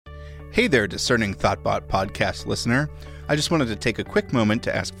Hey there, discerning Thoughtbot podcast listener. I just wanted to take a quick moment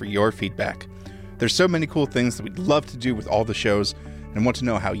to ask for your feedback. There's so many cool things that we'd love to do with all the shows, and want to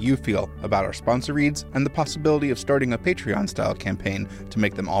know how you feel about our sponsor reads and the possibility of starting a Patreon-style campaign to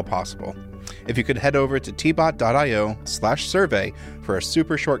make them all possible. If you could head over to tbot.io/survey for a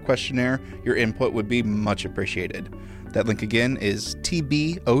super short questionnaire, your input would be much appreciated. That link again is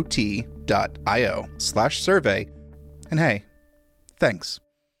tbot.io/survey. And hey, thanks.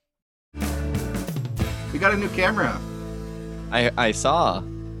 We got a new camera. I saw.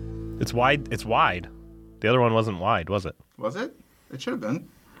 It's wide. It's wide. The other one wasn't wide, was it? Was it? It should have been.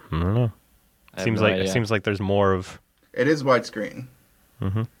 I don't know. It seems like there's more of. It is widescreen.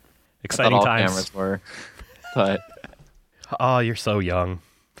 Mm-hmm. Exciting I thought all times. Cameras were, but oh, you're so young.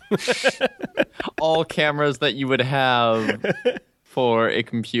 all cameras that you would have for a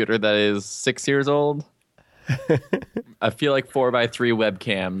computer that is 6 years old. I feel like 4x3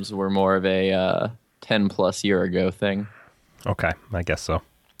 webcams were more of a 10 plus year ago thing. Okay, I guess so.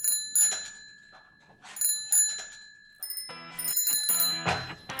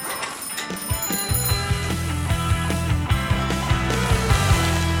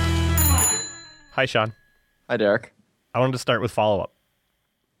 Hi, Sean. Hi, Derek. I wanted to start with follow-up.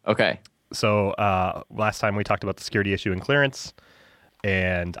 Okay. So last time we talked about the security issue in clearance,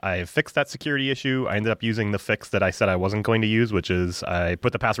 and I fixed that security issue. I ended up using the fix that I said I wasn't going to use, which is I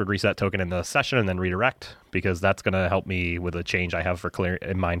put the password reset token in the session and then redirect, because that's going to help me with a change I have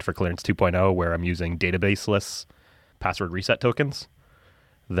in mind for Clearance 2.0, where I'm using databaseless password reset tokens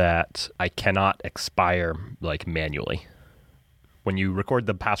that I cannot expire manually. When you record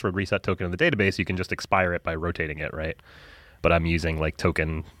the password reset token in the database, you can just expire it by rotating it, right? But I'm using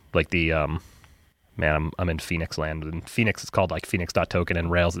token, I'm in Phoenix land. In Phoenix, it's called Phoenix.token.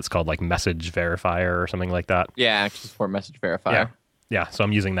 In Rails, it's called message verifier or something like that. Yeah, access for message verifier. Yeah. So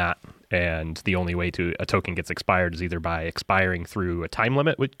I'm using that. And the only way a token gets expired is either by expiring through a time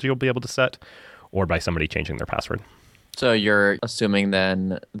limit, which you'll be able to set, or by somebody changing their password. So you're assuming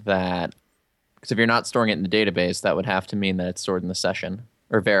then that, because if you're not storing it in the database, that would have to mean that it's stored in the session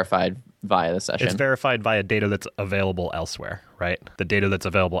or verified via the session. It's verified via data that's available elsewhere, right? The data that's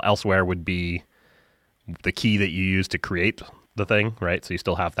available elsewhere would be the key that you use to create the thing, right? So you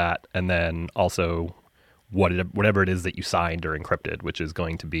still have that. And then also whatever it is that you signed or encrypted, which is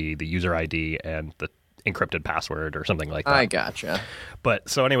going to be the user ID and the encrypted password or something like that. I gotcha. But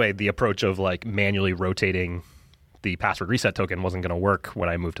so anyway, the approach of manually rotating the password reset token wasn't going to work when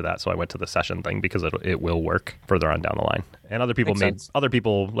I moved to that. So I went to the session thing because it will work further on down the line. And other people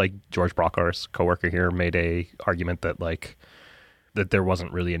like George Brockar's coworker here made a argument that that there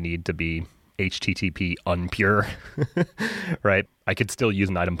wasn't really a need to be HTTP unpure, right? I could still use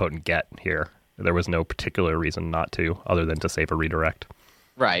an idempotent get here. There was no particular reason not to, other than to save a redirect.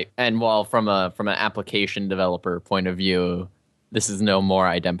 Right. And while from an application developer point of view, this is no more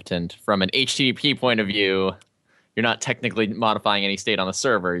idempotent. From an HTTP point of view, you're not technically modifying any state on the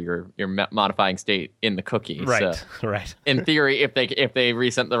server. You're modifying state in the cookie. Right. So right. In theory, if they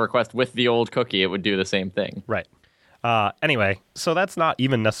resent the request with the old cookie, it would do the same thing. Right. Anyway, so that's not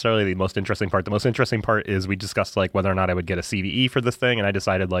even necessarily the most interesting part. The most interesting part is we discussed whether or not I would get a CVE for this thing, and I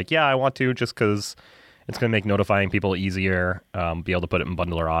decided yeah, I want to, just because it's going to make notifying people easier, be able to put it in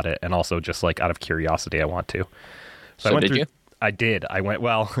bundler audit, and also just out of curiosity, I want to. So did you? I did. I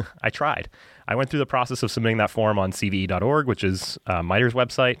tried. I went through the process of submitting that form on cve.org, which is MITRE's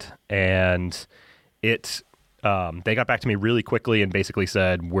website, and they got back to me really quickly and basically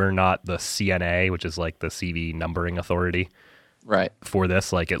said, we're not the CNA, which is the CV numbering authority. Right. For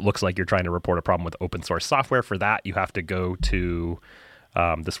this. It looks like you're trying to report a problem with open source software. For that, you have to go to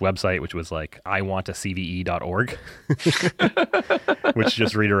this website, which was iwantacve.org, which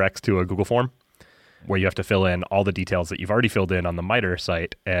just redirects to a Google form, where you have to fill in all the details that you've already filled in on the MITRE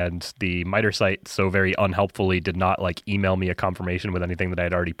site. And the MITRE site so very unhelpfully did not email me a confirmation with anything that I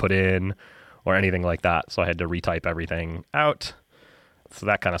had already put in or anything like that. So I had to retype everything out. So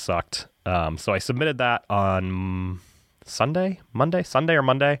that kind of sucked. So I submitted that on Sunday or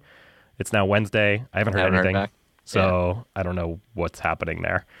Monday. It's now Wednesday. I haven't heard anything. So I don't know what's happening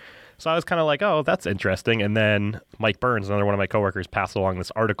there. So I was kind of oh, that's interesting. And then Mike Burns, another one of my coworkers, passed along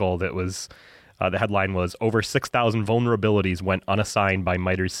this article that was, the headline was, over 6,000 vulnerabilities went unassigned by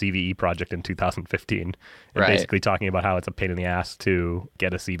MITRE's CVE project in 2015. And basically talking about how it's a pain in the ass to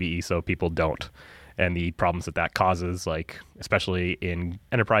get a CVE so people don't. And the problems that causes, especially in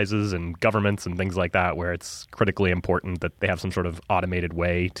enterprises and governments and things like that, where it's critically important that they have some sort of automated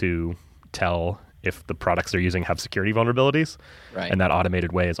way to tell if the products they're using have security vulnerabilities. Right. And that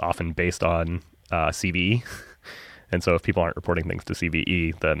automated way is often based on CVE. And so if people aren't reporting things to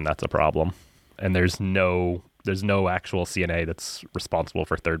CVE, then that's a problem. And there's no actual CNA that's responsible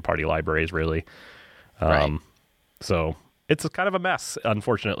for third-party libraries, really. Right. So it's kind of a mess,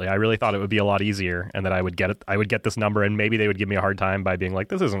 unfortunately. I really thought it would be a lot easier, and that I would get this number, and maybe they would give me a hard time by being like,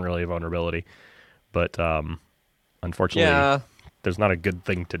 this isn't really a vulnerability. But unfortunately, there's not a good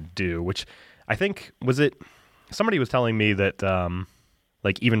thing to do, which I think, somebody was telling me that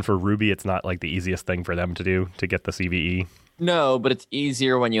like even for Ruby, it's not like the easiest thing for them to do to get the CVE. No, but it's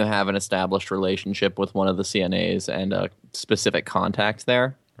easier when you have an established relationship with one of the CNAs and a specific contact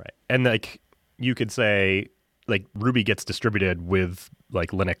there. Right. And like you could say like Ruby gets distributed with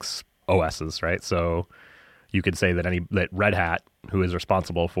like Linux OSs, right? So you could say that Red Hat, who is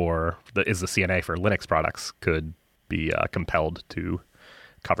responsible is the CNA for Linux products, could be compelled to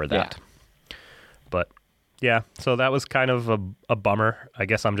cover that. Yeah. But yeah, so that was kind of a bummer. I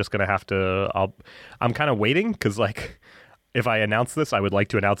guess I'm just going to have to, I'm kind of waiting because like if I announce this, I would like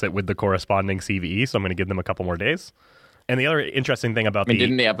to announce it with the corresponding CVE. So I'm going to give them a couple more days. And the other interesting thing about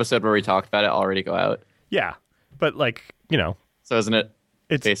didn't the episode where we talked about it already go out? Yeah. But like, So isn't it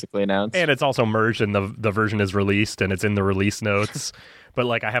basically announced? And it's also merged and the version is released and it's in the release notes. But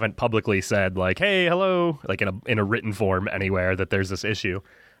like I haven't publicly said like, hey, hello, like in a written form anywhere that there's this issue.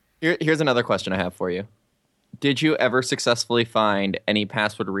 Here's another question I have for you. Did you ever successfully find any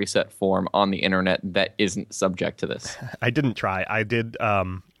password reset form on the internet that isn't subject to this? I didn't try. I did,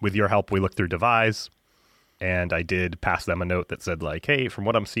 with your help, we looked through Devise, and I did pass them a note that said, like, hey, from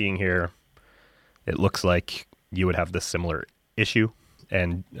what I'm seeing here, it looks like you would have this similar issue.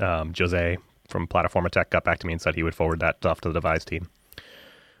 And Jose from Plataforma Tech got back to me and said he would forward that stuff to the Devise team.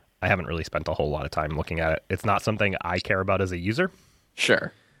 I haven't really spent a whole lot of time looking at it. It's not something I care about as a user.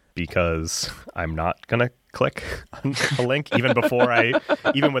 Sure. Because I'm not going to click on a link even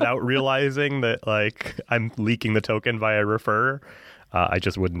without realizing that like I'm leaking the token via refer. I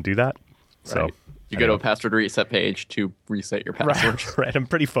just wouldn't do that. So right. You go to a password reset page to reset your password. Right. I'm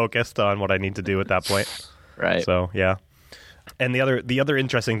pretty focused on what I need to do at that point. Right. So yeah. And the other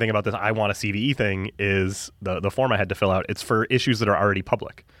interesting thing about this I want a CVE thing is the form I had to fill out. It's for issues that are already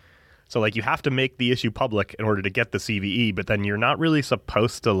public. So, like, you have to make the issue public in order to get the CVE, but then you're not really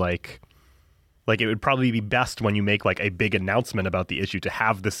supposed to, like, it would probably be best when you make, like, a big announcement about the issue to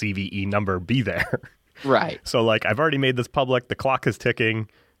have the CVE number be there. Right. So, like, I've already made this public, the clock is ticking,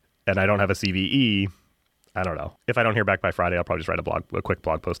 and I don't have a CVE. I don't know. If I don't hear back by Friday, I'll probably just write a quick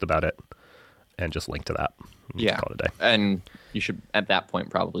blog post about it and just link to that. Yeah. Call it a day. And you should, at that point,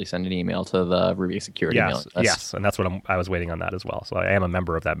 probably send an email to the Ruby security mailing list. Yes, and that's what I was waiting on that as well. So I am a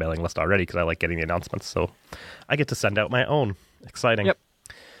member of that mailing list already because I like getting the announcements. So I get to send out my own. Exciting. Yep.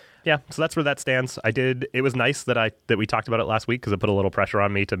 Yeah, so that's where that stands. It was nice that we talked about it last week because it put a little pressure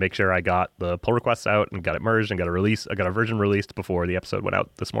on me to make sure I got the pull requests out and got it merged and got a version released before the episode went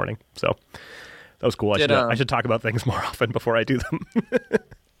out this morning. So that was cool. I should talk about things more often before I do them.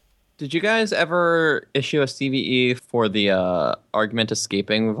 Did you guys ever issue a CVE for the argument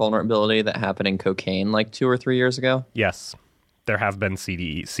escaping vulnerability that happened in Cocaine like 2 or 3 years ago? Yes. There have been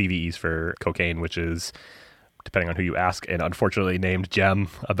CVEs for Cocaine, which is, depending on who you ask, an unfortunately named gem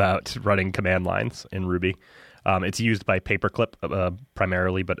about running command lines in Ruby. It's used by Paperclip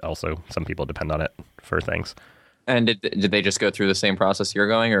primarily, but also some people depend on it for things. And did they just go through the same process you're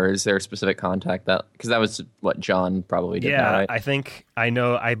going, or is there a specific contact that, because that was what John probably did. Yeah, right?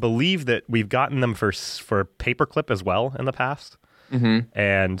 I believe that we've gotten them for Paperclip as well in the past. Mm-hmm.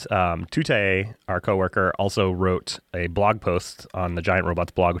 And Tute, our coworker, also wrote a blog post on the Giant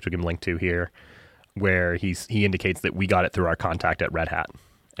Robots blog, which we can link to here, where he indicates that we got it through our contact at Red Hat.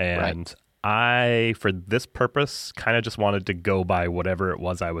 And I, for this purpose, kind of just wanted to go by whatever it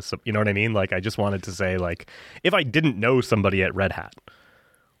was I was, you know what I mean? Like, I just wanted to say, like, if I didn't know somebody at Red Hat,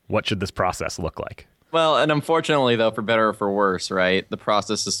 what should this process look like? Well, and unfortunately, though, for better or for worse, right, the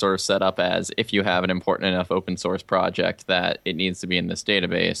process is sort of set up as if you have an important enough open source project that it needs to be in this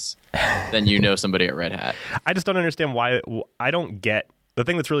database, then you know somebody at Red Hat. I just don't understand why. I don't get, the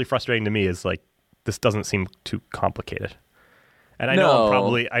thing that's really frustrating to me is, like, this doesn't seem too complicated. And I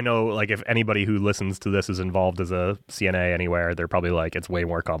know, like, if anybody who listens to this is involved as a CNA anywhere, they're probably like, it's way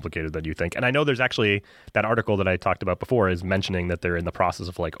more complicated than you think. And I know there's actually that article that I talked about before is mentioning that they're in the process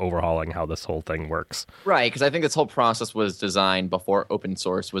of, like, overhauling how this whole thing works. Right, because I think this whole process was designed before open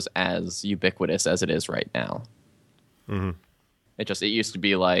source was as ubiquitous as it is right now. Mm-hmm. It used to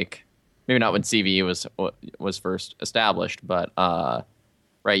be like, maybe not when CVE was first established, but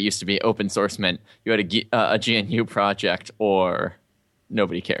right, it used to be open source meant you had a GNU project or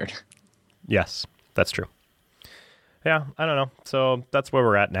nobody cared. Yes, that's true. Yeah, I don't know. So that's where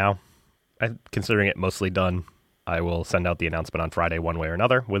we're at now. I'm considering it mostly done. I will send out the announcement on Friday one way or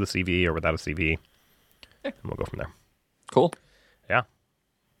another, with a CVE or without a CVE. And we'll go from there. Cool. Yeah.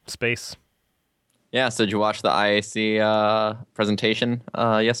 Space. Yeah, so did you watch the IAC presentation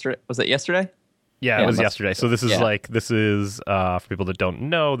yesterday? Was it yesterday? Yeah, it was yesterday. So this is for people that don't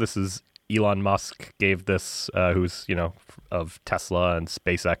know, this is Elon Musk gave this, who's, of Tesla and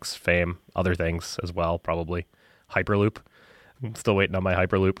SpaceX fame, other things as well, probably. Hyperloop. I'm still waiting on my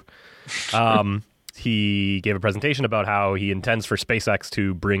Hyperloop. He gave a presentation about how he intends for SpaceX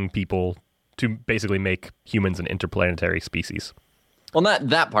to bring people to basically make humans an interplanetary species. Well,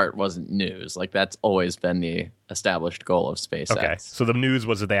 that part wasn't news. Like, that's always been the established goal of SpaceX. Okay, so the news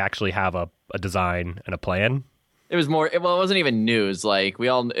was that they actually have a design and a plan. It was more. Well, it wasn't even news. Like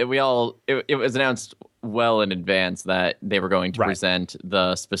it was announced well in advance that they were going to present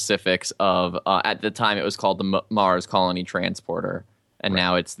the specifics of. At the time, it was called the Mars Colony Transporter, and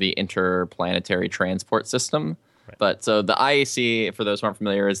now it's the Interplanetary Transport System. Right. But so the IAC, for those who aren't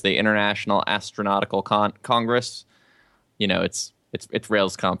familiar, is the International Astronautical Congress. It's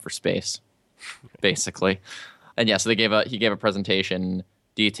RailsConf for space, basically. And yeah, so he gave a presentation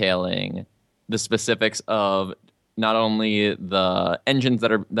detailing the specifics of not only the engines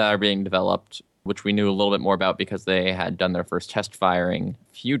that are being developed, which we knew a little bit more about because they had done their first test firing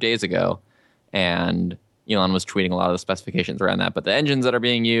a few days ago, and Elon was tweeting a lot of the specifications around that, but the engines that are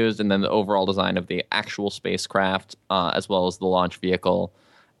being used, and then the overall design of the actual spacecraft, as well as the launch vehicle,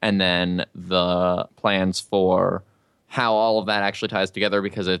 and then the plans for how all of that actually ties together,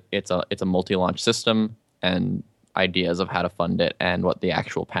 because it's a multi-launch system, and ideas of how to fund it and what the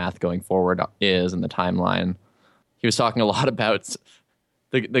actual path going forward is and the timeline. He was talking a lot about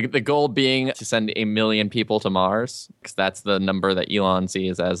the goal being to send 1 million people to Mars, because that's the number that Elon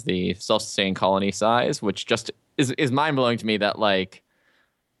sees as the self-sustaining colony size, which just is mind-blowing to me that, like,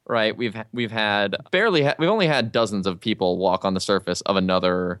 right, we've only had dozens of people walk on the surface of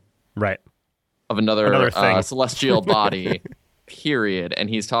another celestial body, period. And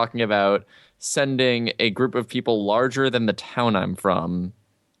he's talking about sending a group of people larger than the town I'm from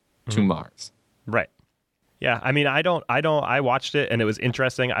to Mars. Right. Yeah. I mean, I watched it and it was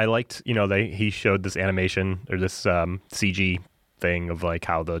interesting. I liked, he showed this animation or this CG thing of like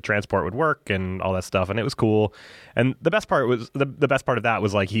how the transport would work and all that stuff. And it was cool. And the best part was the best part of that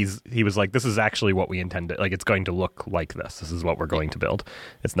was like, he was like, this is actually what we intended. Like, it's going to look like this. This is what we're going to build.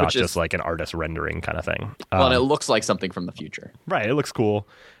 It's not just like an artist rendering kind of thing. Well, and it looks like something from the future. Right. It looks cool.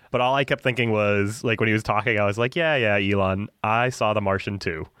 But all I kept thinking was, like, when he was talking, I was like, yeah, Elon, I saw The Martian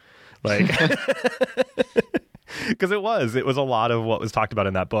too. Like, because it was a lot of what was talked about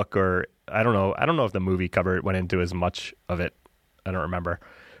in that book, or I don't know if the movie went into as much of it. I don't remember.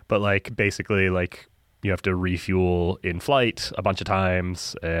 But, like, basically, like, you have to refuel in flight a bunch of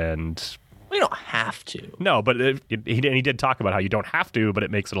times, and we don't have to. No, but he did talk about how you don't have to, but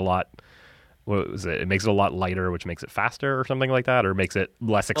it makes it a lot. What was it? It makes it a lot lighter, which makes it faster or something like that, or makes it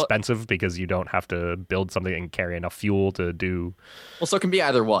less expensive because you don't have to build something and carry enough fuel to do. Well, so it can be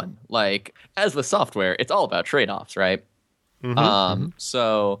either one. Like, as the software, it's all about trade-offs, right?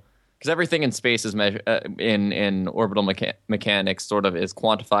 So, because everything in space is measured in orbital mechanics, sort of is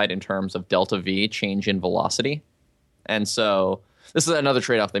quantified in terms of delta V, change in velocity. And so this is another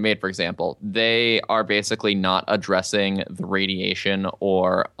trade-off they made. For example, they are basically not addressing the radiation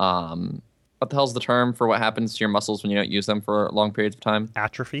or what the hell's the term for what happens to your muscles when you don't use them for long periods of time?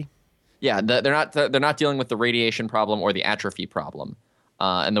 Atrophy. Yeah, they're not dealing with the radiation problem or the atrophy problem,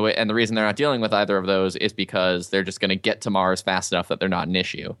 and the reason they're not dealing with either of those is because they're just going to get to Mars fast enough that they're not an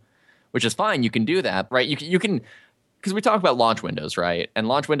issue, which is fine. You can do that, right? You can, because we talk about launch windows, right? And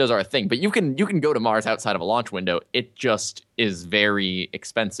launch windows are a thing, but you can go to Mars outside of a launch window. It just is very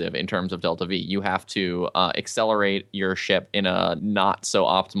expensive in terms of delta V. You have to accelerate your ship in a not so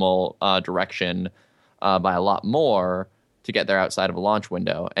optimal direction by a lot more to get there outside of a launch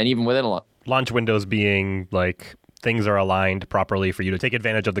window. And even within a launch windows being like things are aligned properly for you to take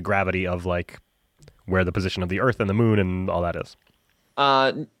advantage of the gravity of like where the position of the Earth and the moon and all that is.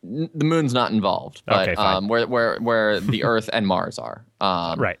 The moon's not involved, but okay, fine. Where the Earth and Mars are.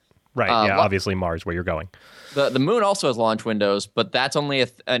 Right. Yeah, obviously Mars, where you're going. The moon also has launch windows, but that's only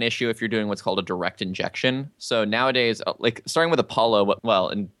an issue if you're doing what's called a direct injection. So nowadays, like starting with Apollo,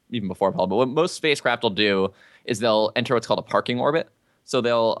 and even before Apollo, but what most spacecraft will do is they'll enter what's called a parking orbit. So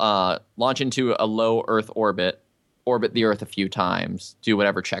they'll launch into a low Earth orbit the Earth a few times, do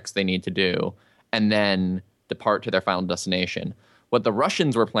whatever checks they need to do, and then depart to their final destination. What the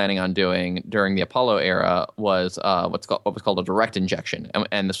Russians were planning on doing during the Apollo era was what was called a direct injection,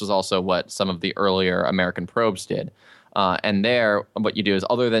 and this was also what some of the earlier American probes did. And there, what you do is,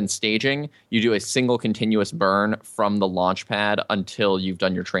 other than staging, you do a single continuous burn from the launch pad until you've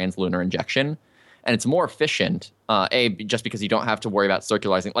done your translunar injection. And it's more efficient, just because you don't have to worry about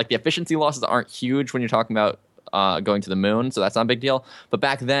circularizing. Like, the efficiency losses aren't huge when you're talking about going to the moon, so that's not a big deal. But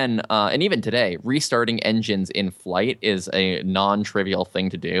back then, and even today, restarting engines in flight is a non-trivial thing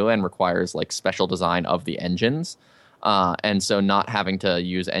to do and requires like special design of the engines. And so not having to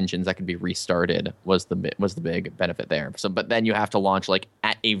use engines that could be restarted was the big benefit there. So, but then you have to launch like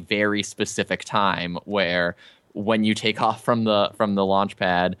at a very specific time where when you take off from the launch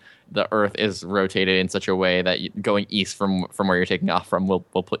pad, the Earth is rotated in such a way that going east from where you're taking off from will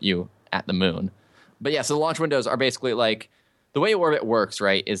put you at the moon. But yeah, so the launch windows are basically like, the way orbit works,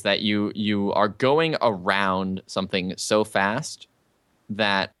 right, is that you are going around something so fast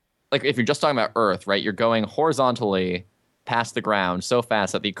that, like, if you're just talking about Earth, right, you're going horizontally past the ground so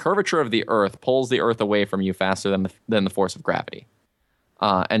fast that the curvature of the Earth pulls the Earth away from you faster than the force of gravity.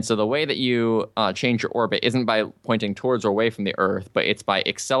 And so the way that you change your orbit isn't by pointing towards or away from the Earth, but it's by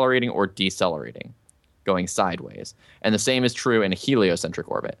accelerating or decelerating, going sideways. And the same is true in a heliocentric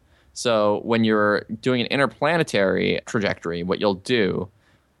orbit. So when you're doing an interplanetary trajectory, what you'll do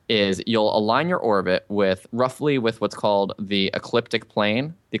is you'll align your orbit roughly with what's called the ecliptic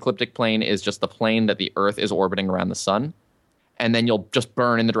plane. The ecliptic plane is just the plane that the Earth is orbiting around the sun. And then you'll just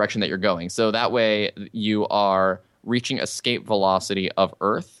burn in the direction that you're going. So that way you are reaching escape velocity of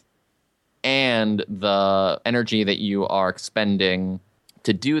Earth, and the energy that you are expending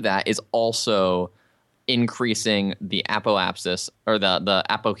to do that is also increasing the apoapsis, or the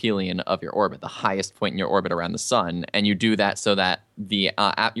apohelion of your orbit, the highest point in your orbit around the sun. And you do that so that your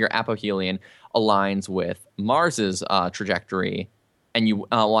apohelion aligns with Mars's trajectory, and you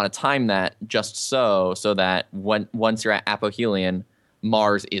want to time that just so that once you're at apohelion,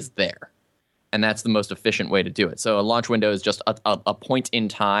 Mars is there. And that's the most efficient way to do it. So a launch window is just a point in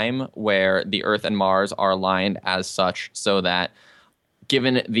time where the Earth and Mars are aligned as such, so that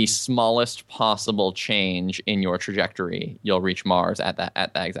given the smallest possible change in your trajectory, you'll reach Mars at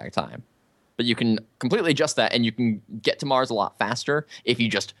that exact time. But you can completely adjust that, and you can get to Mars a lot faster if you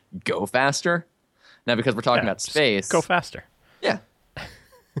just go faster. Now, because we're talking about space... Go faster. Yeah.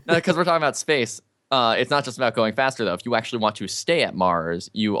 Now, because we're talking about space... it's not just about going faster, though. If you actually want to stay at Mars,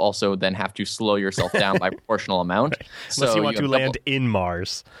 you also then have to slow yourself down by a proportional amount. Right. Unless you want to land in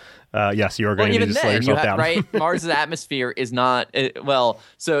Mars. Yes, you're going to need to slow yourself down. Right? Mars's atmosphere is not...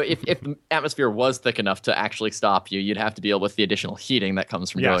 so if the atmosphere was thick enough to actually stop you, you'd have to deal with the additional heating that comes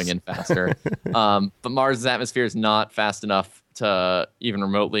from going in faster. But Mars's atmosphere is not fast enough to even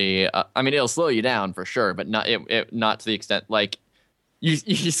remotely... it'll slow you down for sure, but not to the extent... like. You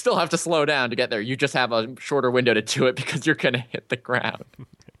still have to slow down to get there. You just have a shorter window to do it because you're going to hit the ground.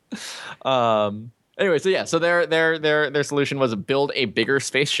 Anyway, so their solution was build a bigger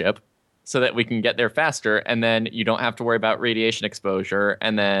spaceship so that we can get there faster, and then you don't have to worry about radiation exposure,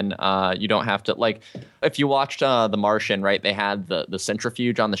 and then you don't have to, like, if you watched The Martian, right, they had the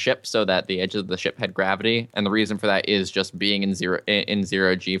centrifuge on the ship so that the edges of the ship had gravity, and the reason for that is just being in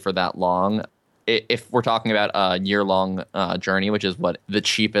zero G for that long. If we're talking about a year-long journey, which is what the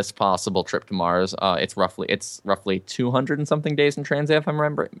cheapest possible trip to Mars, it's roughly 200 and something days in transit, if I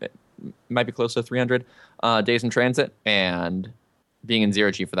remember. It might be close to 300 days in transit, and being in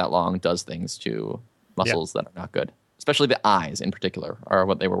zero G for that long does things to muscles that are not good. Especially the eyes, in particular, are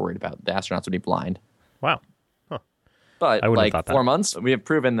what they were worried about. The astronauts would be blind. Wow. Huh. But like 4 months, we have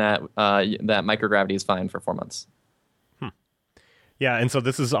proven that that microgravity is fine for 4 months. Yeah, and so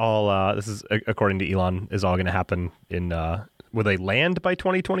this is all, this is, according to Elon, is all going to happen in, will they land by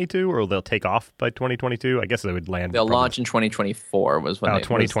 2022, or they'll take off by 2022? I guess they would land. They'll launch in 2024 was when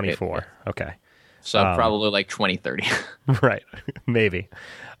 2024. Okay. So probably like 2030. Right. Maybe.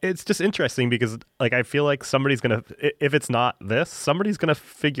 It's just interesting because, like, I feel like somebody's going to, if it's not this, somebody's going to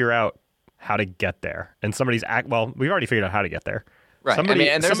figure out how to get there. And we've already figured out how to get there. Right. Somebody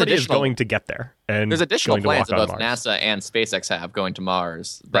is going to get there. And there's additional plans that both NASA and SpaceX have going to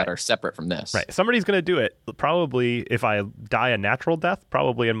Mars that are separate from this. Right. Somebody's going to do it, probably, if I die a natural death,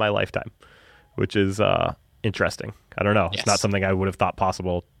 probably in my lifetime, which is interesting. I don't know. Yes. It's not something I would have thought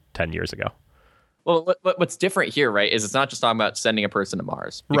possible 10 years ago. Well, what's different here, right, is it's not just talking about sending a person to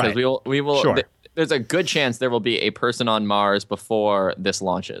Mars. Because right. we will. Sure. There's a good chance there will be a person on Mars before this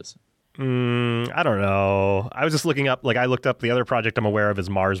launches. I don't know. I was just looking up, I looked up the other project I'm aware of is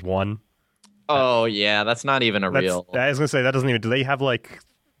Mars One. Oh, yeah, that's not even real. I was going to say, that doesn't even, do they have, that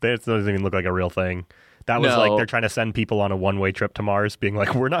doesn't even look like a real thing. That was like No. they're trying to send people on a one-way trip to Mars, being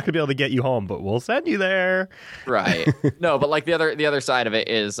like, we're not going to be able to get you home, but we'll send you there. Right. No, but like the other side of it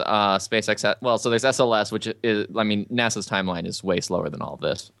is SpaceX. Well, so there's SLS, which is, I mean, NASA's timeline is way slower than all of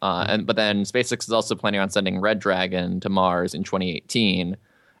this. But then SpaceX is also planning on sending Red Dragon to Mars in 2018,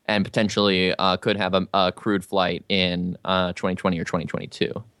 and potentially could have a crewed flight in 2020 or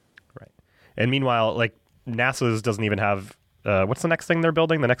 2022. Right. And meanwhile, like NASA's doesn't even have what's the next thing they're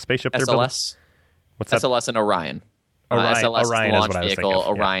building? The next spaceship they're building? SLS. What's that? SLS and Orion. Orion SLS is is the what launch I was vehicle.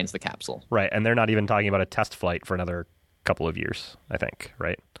 thinking of, yeah. Orion's the capsule. Right. And they're not even talking about a test flight for another couple of years, I think.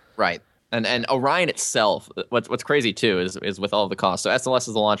 Right. Right. And Orion itself, what's crazy too is with all of the costs. So SLS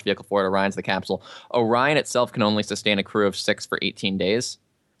is the launch vehicle for it. Orion's the capsule. Orion itself can only sustain a crew of 6 for 18 days.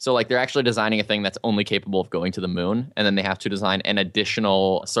 So like they're actually designing a thing that's only capable of going to the moon, and then they have to design an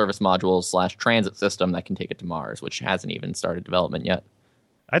additional service module / transit system that can take it to Mars, which hasn't even started development yet.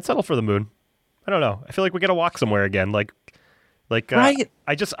 I'd settle for the moon. I don't know. I feel like we got to walk somewhere again. Like, Right.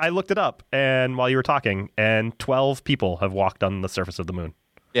 I looked it up, and while you were talking, and 12 people have walked on the surface of the moon.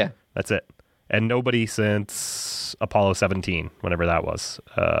 Yeah. That's it. And nobody since Apollo 17, whenever that was.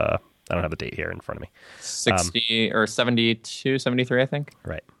 I don't have the date here in front of me. 60 or 72, 73, I think.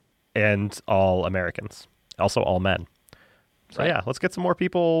 Right. And all Americans. Also all men. So Right. yeah, let's get some more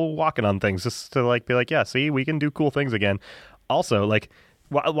people walking on things just to like be like, yeah, see, we can do cool things again. Also, like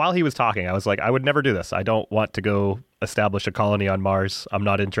while he was talking, I was like, I would never do this. I don't want to go establish a colony on Mars. I'm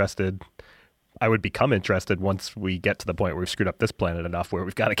not interested. I would become interested once we get to the point where we've screwed up this planet enough where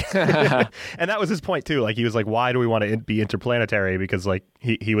we've got to get... And that was his point, too. Like, he was like, why do we want to be interplanetary? Because, like,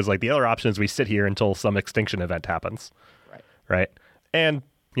 he was like, the other option is we sit here until some extinction event happens. Right? And,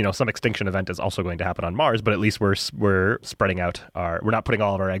 you know, some extinction event is also going to happen on Mars, but at least we're spreading out we're not putting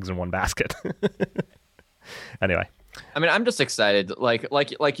all of our eggs in one basket. Anyway. I mean, I'm just excited.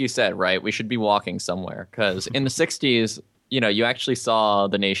 Like you said, right? We should be walking somewhere, because in the 60s, you know, you actually saw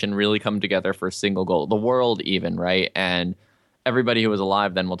the nation really come together for a single goal, the world even, right? And everybody who was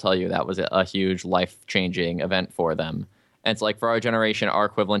alive then will tell you that was a huge life-changing event for them. And it's like, for our generation, our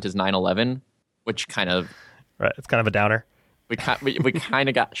equivalent is 9/11, which kind of... Right, it's kind of a downer. We kind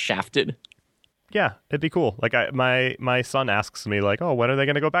of got shafted. Yeah, it'd be cool. Like, my son asks me, like, oh, when are they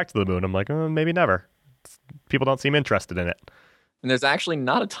going to go back to the moon? I'm like, maybe never. People don't seem interested in it. And there's actually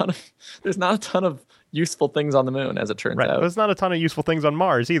not a ton of useful things on the moon, as it turns out. There's not a ton of useful things on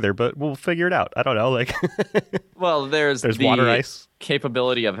Mars either, but we'll figure it out. I don't know. Like, well, there's the water ice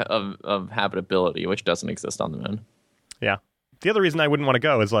capability of habitability, which doesn't exist on the moon. Yeah. The other reason I wouldn't want to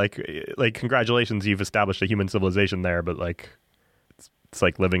go is like congratulations, you've established a human civilization there, but like it's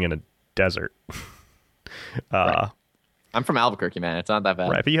like living in a desert. Right. I'm from Albuquerque, man. It's not that bad.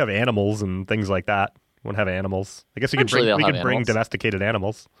 Right, but you have animals and things like that. You won't have animals. I guess we could bring domesticated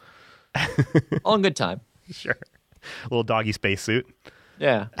animals. All in good time. Sure. A little doggy spacesuit.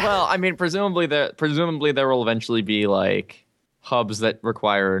 Yeah. Well, I mean, presumably there will eventually be like hubs that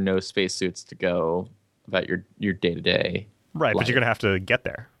require no spacesuits to go about your day-to-day. Right, life. but you're going to have to get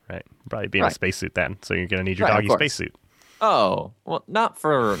there, right? Probably be in a spacesuit then, so you're going to need your Right, doggy spacesuit. Oh, well, not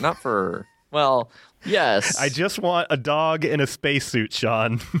for well, yes. I just want a dog in a spacesuit,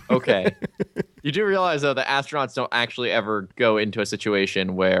 Sean. Okay. You do realize, though, that astronauts don't actually ever go into a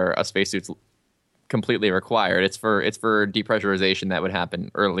situation where a spacesuit's completely required. It's for depressurization that would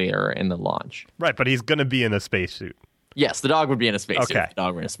happen earlier in the launch. Right, but he's going to be in a spacesuit. Yes, the dog would be in a spacesuit. Okay. If the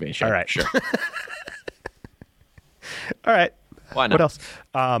dog were in a spacesuit. All right. Sure. All right. Why not? What else?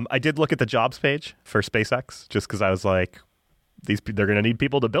 I did look at the jobs page for SpaceX just because I was like, they're going to need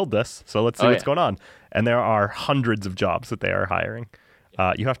people to build this, so let's see what's going on. And there are hundreds of jobs that they are hiring.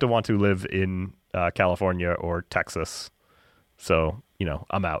 You have to want to live in California or Texas. So, you know,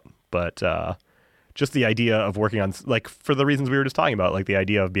 I'm out. But just the idea of working on, like, for the reasons we were just talking about, like the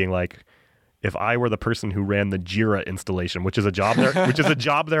idea of being like, if I were the person who ran the Jira installation, which is a job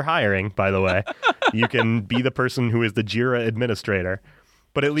they're hiring, by the way, you can be the person who is the Jira administrator.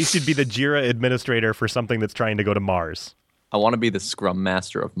 But at least you'd be the Jira administrator for something that's trying to go to Mars. I want to be the Scrum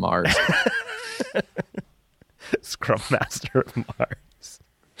Master of Mars. Scrum Master of Mars.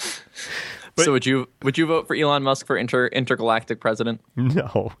 But, so would you vote for Elon Musk for intergalactic president?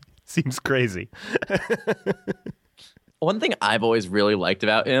 No, seems crazy. One thing I've always really liked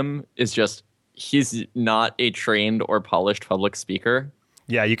about him is just he's not a trained or polished public speaker.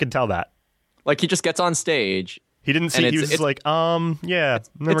 Yeah, you can tell that. Like, he just gets on stage. He didn't see. He was just like, yeah. It's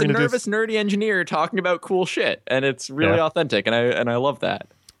a nervous, nerdy engineer talking about cool shit, and it's really authentic, and I love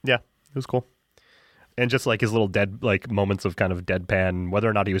that. Yeah, it was cool. And just like his little moments of kind of deadpan, whether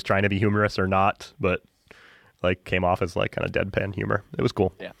or not he was trying to be humorous or not, but like came off as like kind of deadpan humor. It was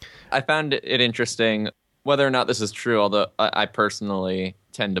cool. Yeah. I found it interesting whether or not this is true, although I personally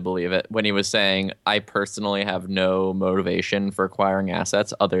tend to believe it, when he was saying, I personally have no motivation for acquiring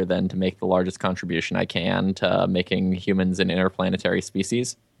assets other than to make the largest contribution I can to making humans an interplanetary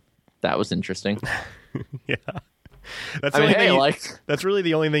species. That was interesting. Yeah. That's that's really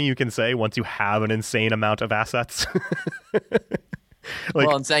the only thing you can say once you have an insane amount of assets.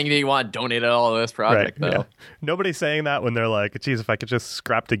 Well, I'm saying that you want to donate all of this project, right, though. Yeah. Nobody's saying that when they're like, geez, if I could just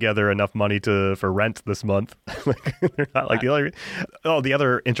scrap together enough money for rent this month. Like, they're not like the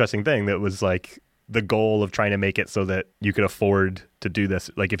other interesting thing that was like the goal of trying to make it so that you could afford to do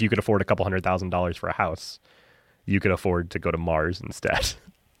this. Like if you could afford a couple $100,000 for a house, you could afford to go to Mars instead.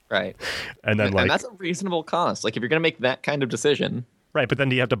 Right. And then and that's a reasonable cost. Like if you're going to make that kind of decision. Right. But then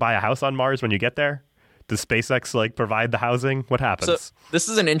do you have to buy a house on Mars when you get there? Does SpaceX like provide the housing? What happens? So this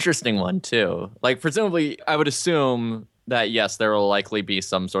is an interesting one too. Like presumably, I would assume that yes, there will likely be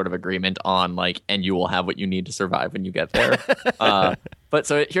some sort of agreement on like, and you will have what you need to survive when you get there. But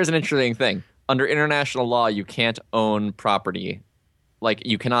so here's an interesting thing: under international law, you can't own property. Like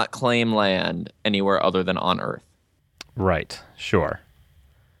you cannot claim land anywhere other than on Earth. Right. Sure.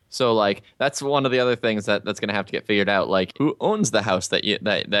 So like that's one of the other things that's going to have to get figured out. Like who owns the house that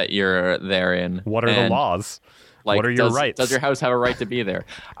you're there in? What are the laws? Like, what are your rights? Does your house have a right to be there?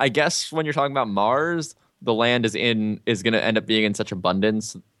 I guess when you're talking about Mars, the land is going to end up being in such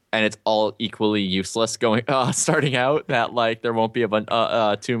abundance, and it's all equally useless starting out that like there won't be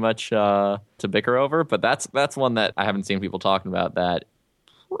too much to bicker over. But that's one that I haven't seen people talking about that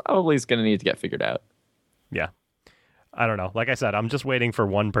probably is going to need to get figured out. Yeah. I don't know. Like I said, I'm just waiting for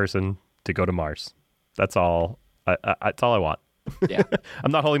one person to go to Mars. That's all. That's all I want. Yeah.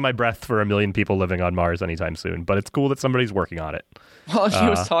 I'm not holding my breath for 1 million people living on Mars anytime soon, but it's cool that somebody's working on it. Well, he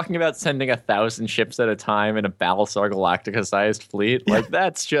was talking about sending 1,000 ships at a time in a Battlestar Galactica-sized fleet. Like,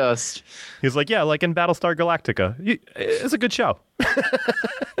 that's just... He's like, yeah, like in Battlestar Galactica. It's a good show.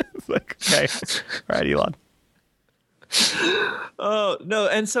 It's like, okay. All right, Elon. Oh, no.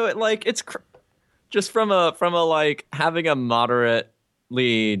 And so, it's... just from a like having a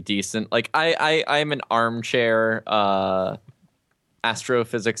moderately decent like I'm an armchair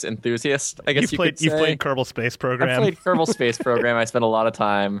astrophysics enthusiast, I guess you've played Kerbal Space Program. I played Kerbal Space Program. I spent a lot of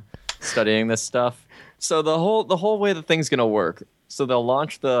time studying this stuff. So the whole way the thing's gonna work. So they'll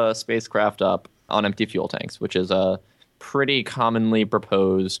launch the spacecraft up on empty fuel tanks, which is a pretty commonly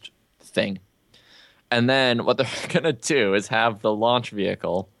proposed thing. And then what they're gonna do is have the launch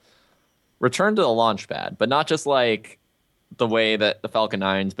vehicle return to the launch pad, but not just like the way that the Falcon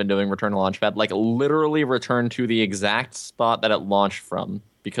 9's been doing return to launch pad, like literally return to the exact spot that it launched from,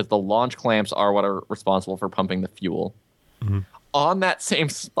 because the launch clamps are what are responsible for pumping the fuel. Mm-hmm. On that same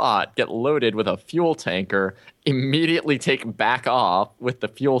spot, get loaded with a fuel tanker, immediately take back off with the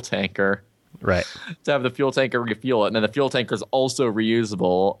fuel tanker. Right. To have the fuel tanker refuel it. And then the fuel tanker is also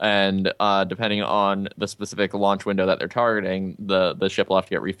reusable. And depending on the specific launch window that they're targeting, the ship will have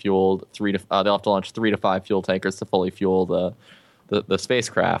to get refueled. They'll have to launch 3 to 5 fuel tankers to fully fuel the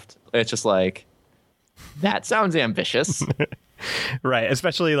spacecraft. It's just like, that sounds ambitious. Right.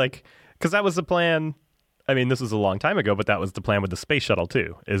 Especially like, because that was the plan. I mean, this was a long time ago, but that was the plan with the space shuttle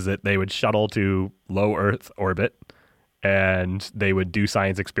too, is that they would shuttle to low Earth orbit. And they would do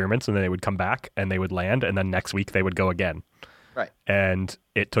science experiments, and then they would come back, and they would land, and then next week they would go again. Right. And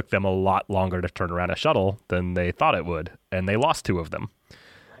it took them a lot longer to turn around a shuttle than they thought it would, and they lost 2 of them.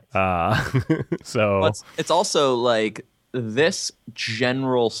 Right. So well, it's also like this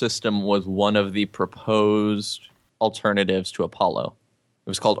general system was one of the proposed alternatives to Apollo. It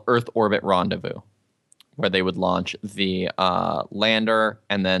was called Earth Orbit Rendezvous, where they would launch the lander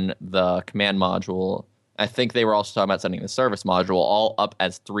and then the command module. I think they were also talking about sending the service module all up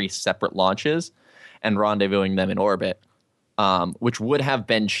as 3 separate launches and rendezvousing them in orbit, which would have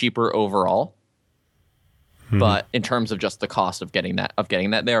been cheaper overall. But in terms of just the cost of getting that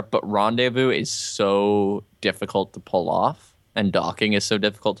there, but rendezvous is so difficult to pull off, and docking is so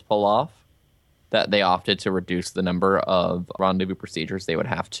difficult to pull off, that they opted to reduce the number of rendezvous procedures they would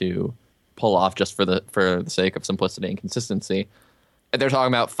have to pull off just for the sake of simplicity and consistency. And they're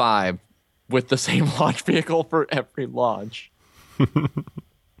talking about 5. With the same launch vehicle for every launch.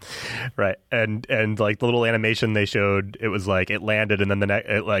 Right. And like the little animation they showed, it was like it landed and then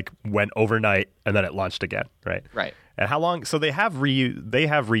it like went overnight and then it launched again. Right. Right. And how long? So they have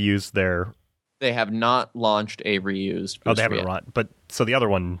reused their. They have not launched a reused. Oh, they haven't run. But so the other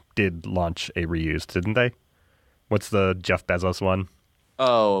one did launch a reused, didn't they? What's the Jeff Bezos one?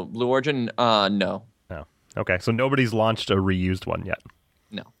 Oh, Blue Origin? No. No. Okay. So nobody's launched a reused one yet.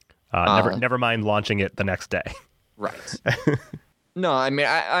 No. Never mind launching it the next day. Right. No, I mean,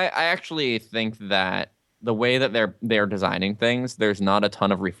 I actually think that the way that they're designing things, there's not a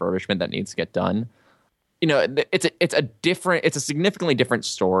ton of refurbishment that needs to get done. It's a significantly different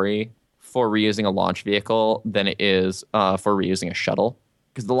story for reusing a launch vehicle than it is for reusing a shuttle,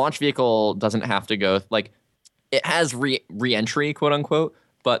 because the launch vehicle doesn't have to go it has re-entry, quote unquote,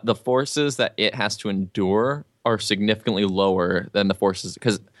 but the forces that it has to endure are significantly lower than the forces,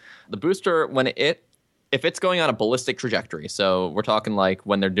 because the booster, if it's going on a ballistic trajectory, so we're talking like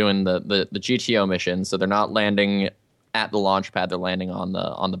when they're doing the GTO mission, so they're not landing at the launch pad, they're landing on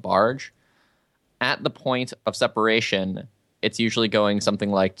the barge. At the point of separation, it's usually going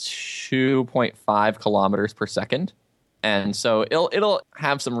something like 2.5 kilometers per second. And so it'll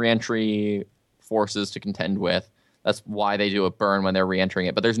have some reentry forces to contend with. That's why they do a burn when they're reentering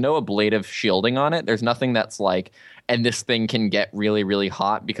it. But there's no ablative shielding on it. There's nothing that's like, and this thing can get really, really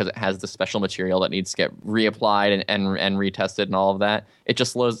hot because it has the special material that needs to get reapplied and retested and all of that. It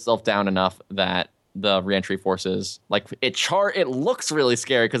just slows itself down enough that the reentry forces, like it looks really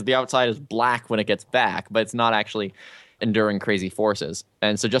scary because the outside is black when it gets back, but it's not actually enduring crazy forces.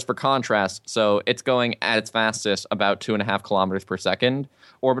 And so just for contrast, so it's going at its fastest about 2.5 kilometers per second.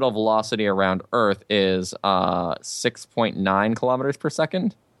 Orbital velocity around Earth is 6.9 kilometers per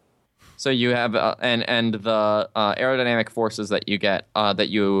second. So you have and the aerodynamic forces that you get that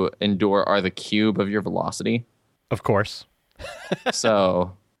you endure are the cube of your velocity. Of course.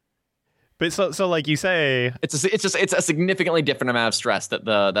 So But so like you say, it's a significantly different amount of stress that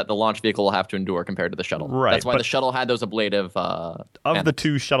the launch vehicle will have to endure compared to the shuttle. Right, That's why the shuttle had those ablative. Of the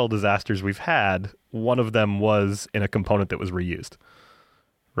two shuttle disasters we've had, one of them was in a component that was reused,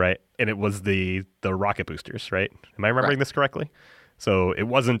 right? And it was the rocket boosters, right? Am I remembering this correctly? So it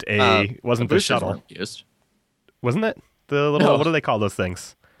wasn't the shuttle. Weren't used. Wasn't it? The little What do they call those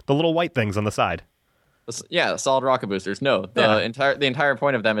things? The little white things on the side. Yeah, solid rocket boosters. No, the entire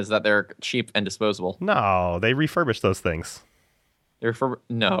point of them is that they're cheap and disposable. No, they refurbished those things.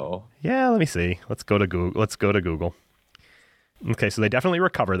 No. Yeah, let me see. Let's go to Google. Okay, so they definitely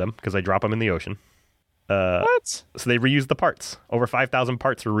recover them because they drop them in the ocean. What? So they reuse the parts. Over 5,000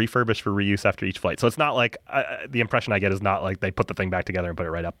 parts were refurbished for reuse after each flight. So it's not like the impression I get is not like they put the thing back together and put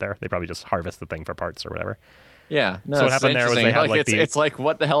it right up there. They probably just harvest the thing for parts or whatever. Yeah. No, so what happened there was they had it's like,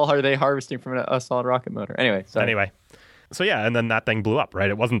 what the hell are they harvesting from a solid rocket motor? Anyway. So yeah, and then that thing blew up, right?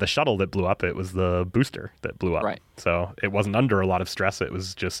 It wasn't the shuttle that blew up. It was the booster that blew up. Right. So it wasn't under a lot of stress. It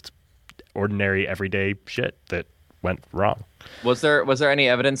was just ordinary, everyday shit that went wrong. Was there any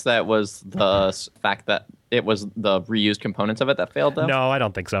evidence that was the fact that it was the reused components of it that failed, though? No, I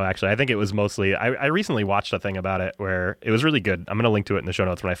don't think so, actually. I think it was mostly... I recently watched a thing about it where it was really good. I'm going to link to it in the show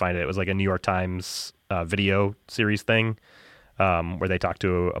notes when I find it. It was like a New York Times video series thing where they talked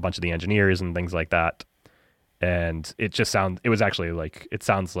to a bunch of the engineers and things like that. And it sounds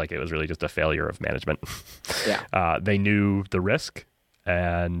like it was really just a failure of management. Yeah. They knew the risk,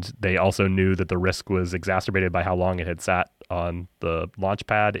 and they also knew that the risk was exacerbated by how long it had sat on the launch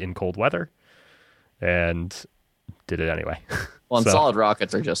pad in cold weather, and did it anyway. Well, and solid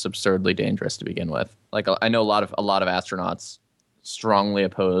rockets are just absurdly dangerous to begin with. Like, I know a lot of astronauts strongly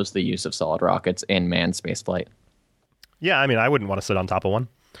oppose the use of solid rockets in manned spaceflight. Yeah, I mean, I wouldn't want to sit on top of one.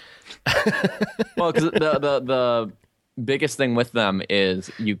 Well, because the biggest thing with them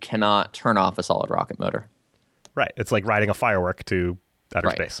is you cannot turn off a solid rocket motor. Right. It's like riding a firework to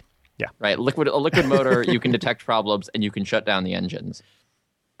outer space. Yeah. Right. A liquid motor, you can detect problems and you can shut down the engines.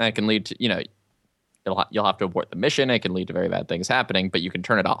 And it can lead to, you'll have to abort the mission. It can lead to very bad things happening, but you can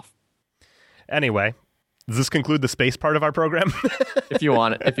turn it off. Anyway, does this conclude the space part of our program? If you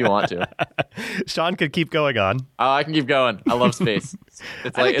want to. Sean could keep going on. Oh, I can keep going. I love space.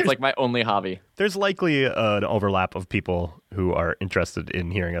 It's like my only hobby. There's likely an overlap of people who are interested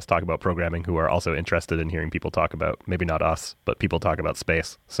in hearing us talk about programming who are also interested in hearing people talk about, maybe not us, but people talk about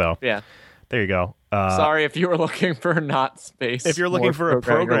space. So yeah, there you go. Sorry if you were looking for not space. If you're looking for a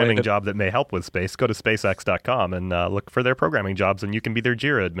programming job that may help with space, go to spacex.com and look for their programming jobs, and you can be their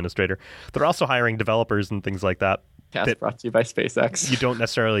Jira administrator. They're also hiring developers and things like that. Cast brought to you by SpaceX. You don't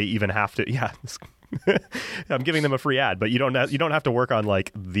necessarily even have to. Yeah, I'm giving them a free ad, but you don't have to work on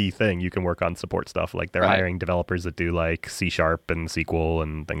like the thing. You can work on support stuff. Like they're hiring developers that do like C# and SQL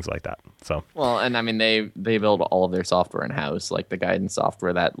and things like that. So well, and I mean they build all of their software in house. Like the guidance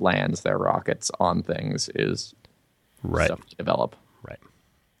software that lands their rockets on things is stuff to develop. Right.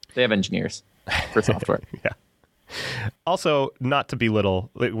 They have engineers for software. Yeah. Also, not to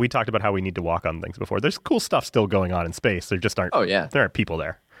belittle, we talked about how we need to walk on things before. There's cool stuff still going on in space. There just aren't. Oh yeah. There aren't people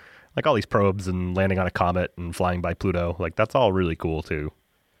there. Like all these probes and landing on a comet and flying by Pluto. Like that's all really cool too.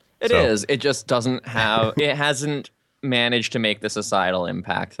 It is. It just doesn't have. It hasn't managed to make the societal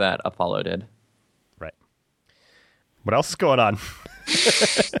impact that Apollo did. Right. What else is going on?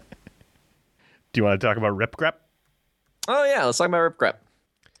 Do you want to talk about RipGrep? Oh yeah, let's talk about RipGrep.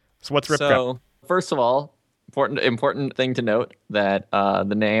 So what's RipGrep? So first of all, important thing to note that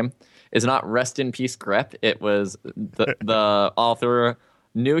the name is not Rest in Peace Grep. It was the author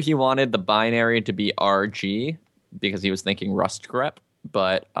knew he wanted the binary to be RG because he was thinking Rust Grep,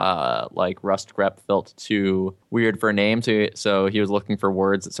 but Rust Grep felt too weird for a name, so he was looking for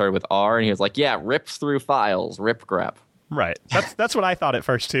words that started with R, and he was like, yeah, rips through files, Rip Grep. Right. That's what I thought at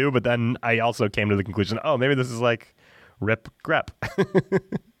first too, but then I also came to the conclusion, oh, maybe this is like Rip Grep.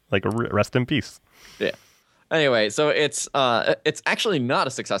 Like rest in peace. Yeah. Anyway, so it's actually not a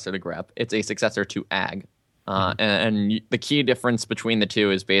successor to grep. It's a successor to ag. And the key difference between the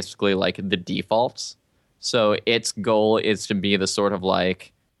two is basically like the defaults. So its goal is to be the sort of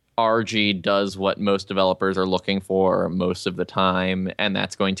like RG does what most developers are looking for most of the time, and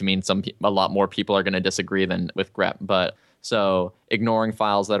that's going to mean a lot more people are going to disagree than with grep. But so ignoring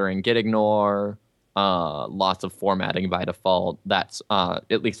files that are in gitignore, lots of formatting by default. That's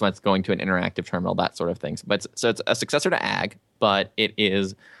at least when it's going to an interactive terminal, that sort of thing. But so it's a successor to ag, but it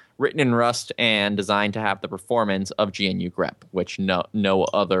is written in Rust and designed to have the performance of GNU grep, which no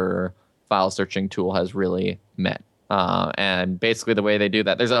other file searching tool has really met. And basically the way they do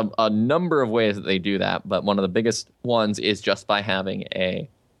that, there's a number of ways that they do that, but one of the biggest ones is just by having a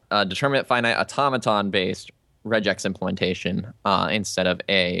determinate finite automaton-based regex implementation instead of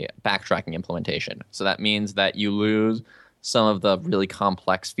a backtracking implementation. So that means that you lose some of the really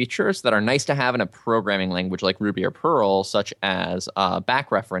complex features that are nice to have in a programming language like Ruby or Perl, such as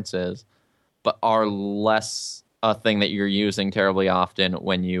back references, but are less a thing that you're using terribly often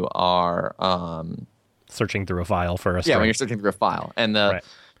when you are searching through a file for a string. Yeah, when you're searching through a file. And right.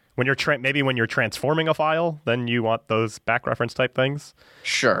 When you're maybe when you're transforming a file, then you want those back reference type things.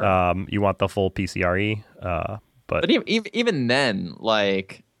 Sure. You want the full PCRE. But even then,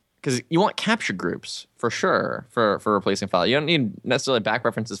 like, because you want capture groups for sure for replacing file. You don't need necessarily back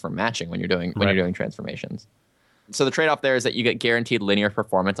references for matching when you're doing transformations. So the trade-off there is that you get guaranteed linear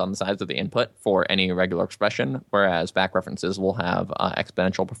performance on the sides of the input for any regular expression, whereas back references will have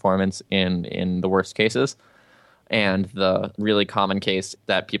exponential performance in the worst cases. And the really common case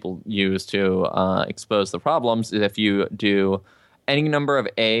that people use to expose the problems is if you do any number of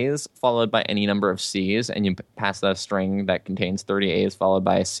A's followed by any number of C's, and you pass that string that contains 30 A's followed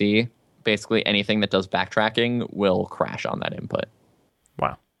by a C, basically anything that does backtracking will crash on that input.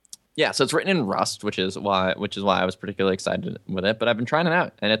 Wow. Yeah, so it's written in Rust, which is why I was particularly excited with it. But I've been trying it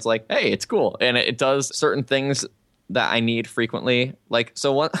out, and it's like, hey, it's cool, and it does certain things that I need frequently. Like,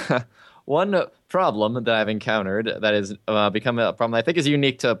 so one problem that I've encountered that has become a problem I think is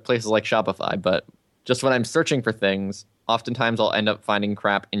unique to places like Shopify, but just when I'm searching for things, oftentimes I'll end up finding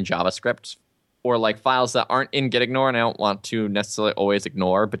crap in JavaScript or like files that aren't in gitignore and I don't want to necessarily always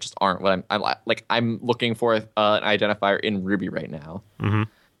ignore, but just aren't what I'm looking for an identifier in Ruby right now. Mm-hmm.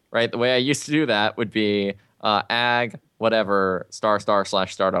 Right? The way I used to do that would be ag whatever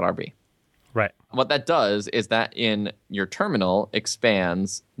 */star.rb. Right. What that does is that in your terminal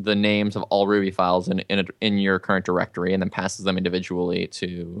expands the names of all Ruby files in your current directory and then passes them individually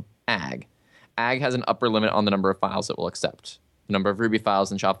to ag. Ag has an upper limit on the number of files it will accept. The number of Ruby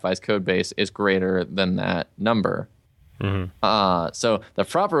files in Shopify's code base is greater than that number. Mm-hmm. So the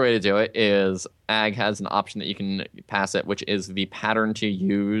proper way to do it is ag has an option that you can pass it, which is the pattern to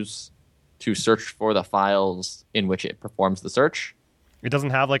use to search for the files in which it performs the search. It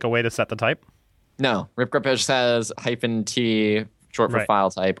doesn't have like a way to set the type? No. RipGrep just says -t, short for file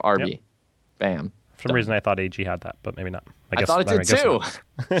type, RB. Yep. Bam. For some reason I thought AG had that, but maybe not. I thought it did too.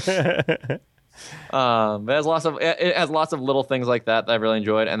 But it has lots of little things like that I really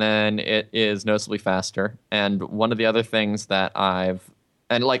enjoyed, and then it is noticeably faster. And one of the other things that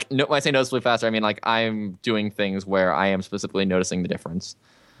when I say noticeably faster, I mean like I'm doing things where I am specifically noticing the difference.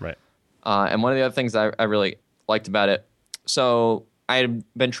 Right. And one of the other things I really liked about it, so I had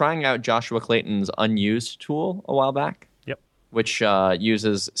been trying out Joshua Clayton's unused tool a while back. Yep. Which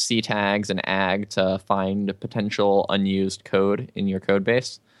uses C tags and ag to find potential unused code in your code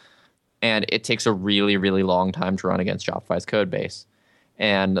base. And it takes a really, really long time to run against Shopify's code base.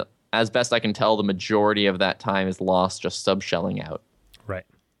 And as best I can tell, the majority of that time is lost just subshelling out. Right.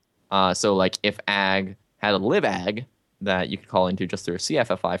 So like if ag had a libag that you could call into just through a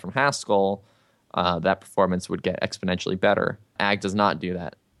CFFI from Haskell, that performance would get exponentially better. Ag does not do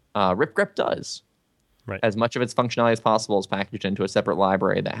that. RipGrep does. Right. As much of its functionality as possible is packaged into a separate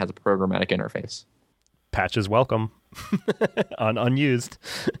library that has a programmatic interface. patches welcome on unused.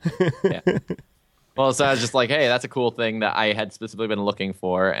 Yeah. Well, so I was just like, hey, that's a cool thing that I had specifically been looking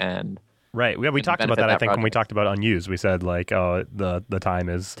for, and right. We talked about that, I think, project. when we talked about unused. We said, like, oh, the time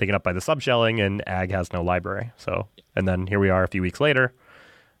is taken up by the subshelling, and ag has no library. So, and then here we are a few weeks later,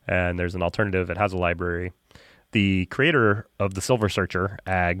 and there's an alternative that has a library. The creator of the Silver Searcher,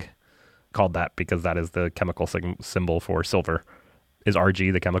 ag, called that because that is the chemical symbol for silver. Is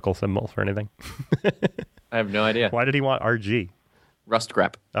RG the chemical symbol for anything? I have no idea. Why did he want RG? Rust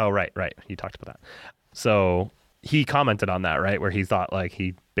grep. Oh, right. You talked about that. So he commented on that, right? Where he thought, like,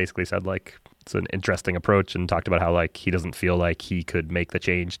 he basically said, like, it's an interesting approach, and talked about how, like, he doesn't feel like he could make the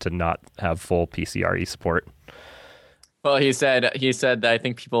change to not have full PCRE support. Well, he said that I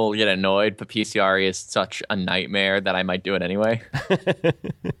think people get annoyed, but PCRE is such a nightmare that I might do it anyway.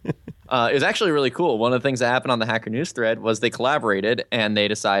 It was actually really cool. One of the things that happened on the Hacker News thread was they collaborated and they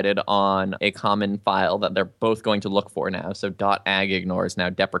decided on a common file that they're both going to look for now. So .agignore is now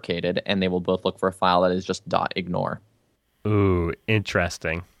deprecated, and they will both look for a file that is just .ignore. Ooh,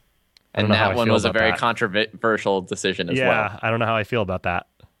 interesting. And that one was a very controversial decision as well. Yeah, I don't know how I feel about that.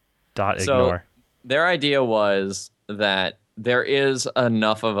 So .ignore. their idea was that there is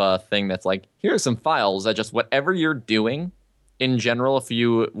enough of a thing that's like, here are some files that just whatever you're doing, in general, if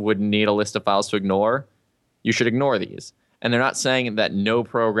you would need a list of files to ignore, you should ignore these. And they're not saying that no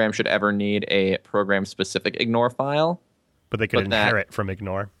program should ever need a program-specific ignore file. But they could inherit from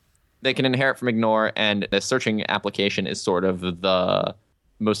ignore. They can inherit from ignore, and the searching application is sort of the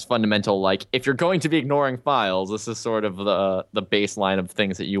most fundamental, like, if you're going to be ignoring files, this is sort of the baseline of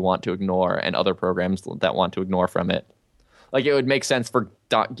things that you want to ignore and other programs that want to ignore from it. Like, it would make sense for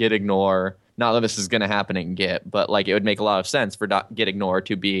 .git ignore, not that this is going to happen in Git, but, like, it would make a lot of sense for .git ignore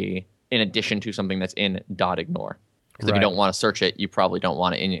to be in addition to something that's in .ignore. Because if you don't want to search it, you probably don't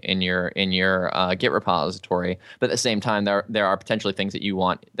want it in your Git repository. But at the same time, there are potentially things that you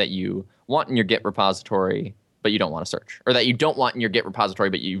want in your Git repository, but you don't want to search, or that you don't want in your Git repository,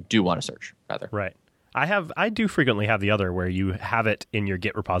 but you do want to search, rather. Right. I do frequently have the other where you have it in your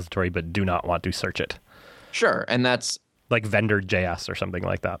Git repository, but do not want to search it. Sure, and that's like vendor.js or something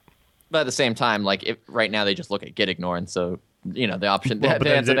like that. But at the same time, like, if right now they just look at git ignore, and so, you know, the option, the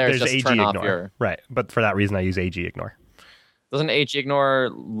answer there is just AG turn ignore. off your... Right, but for that reason, I use AG ignore. Doesn't AG ignore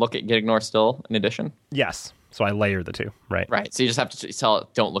look at git ignore still, in addition? Yes, so I layer the two, right? Right, so you just have to tell it,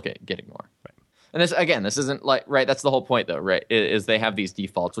 don't look at git ignore. Right. And this isn't like, right, that's the whole point, though, right, is they have these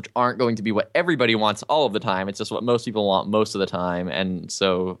defaults, which aren't going to be what everybody wants all of the time. It's just what most people want most of the time, and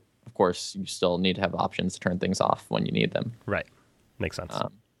so, of course, you still need to have options to turn things off when you need them. Right. Makes sense.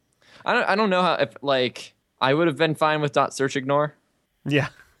 I don't know how, if, like, I would have been fine with .search ignore. Yeah.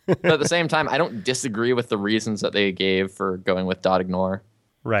 But at the same time, I don't disagree with the reasons that they gave for going with .ignore.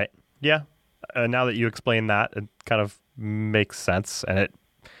 Right. Yeah. Now that you explain that, it kind of makes sense, and it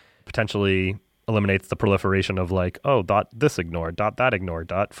potentially eliminates the proliferation of, like, oh, .this ignore, .that ignore,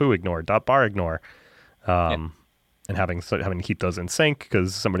 .foo ignore, .bar ignore, and having to keep those in sync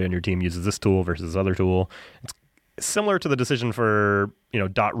because somebody on your team uses this tool versus this other tool. It's similar to the decision for, you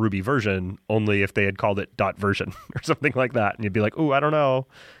know, .ruby version, only if they had called it .version or something like that, and you'd be like, oh, I don't know.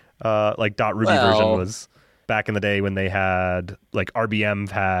 Like .ruby version was back in the day when they had, like, RBM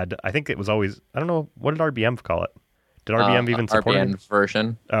had, I think it was always, I don't know, what did RBM call it? Did RBM even support it? RBM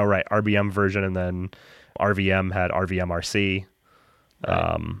version. Oh, right, RBM version, and then RVM had RVMRC.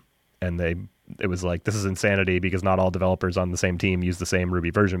 Right. And it was like, this is insanity because not all developers on the same team use the same Ruby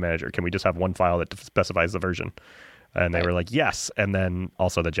version manager. Can we just have one file that specifies the version? And they were like, yes. And then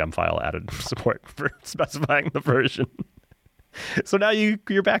also the gem file added support for specifying the version. So now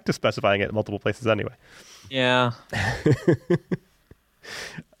you're back to specifying it in multiple places anyway. Yeah.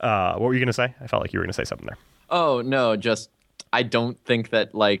 What were you going to say? I felt like you were going to say something there. Oh, no, just I don't think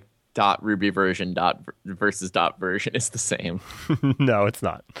that, like, .ruby version versus .version is the same. No, it's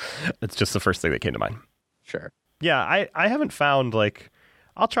not. It's just the first thing that came to mind. Sure. Yeah, I haven't found, like,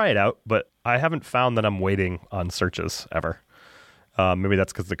 I'll try it out, but I haven't found that I'm waiting on searches ever. Maybe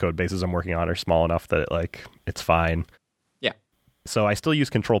that's because the code bases I'm working on are small enough that it's fine. Yeah. So I still use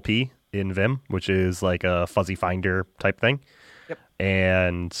Control P in Vim, which is like a fuzzy finder type thing. Yep.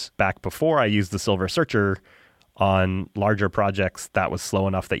 And back before I used the Silver Searcher on larger projects, that was slow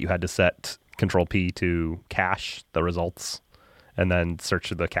enough that you had to set Control P to cache the results and then search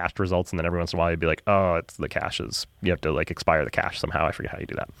the cached results. And then every once in a while you'd be like, oh, it's the caches. You have to like expire the cache somehow. I forget how you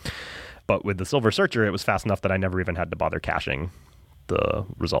do that. But with the Silver Searcher, it was fast enough that I never even had to bother caching the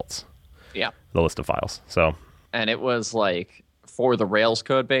results. Yeah. The list of files. So, and it was like, for the Rails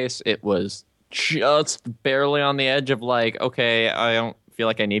code base, it was just barely on the edge of like, okay, I don't feel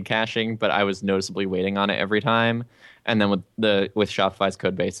like I need caching, but I was noticeably waiting on it every time. And then with Shopify's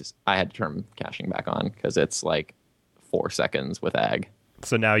code base, I had to turn caching back on because it's like 4 seconds with ag.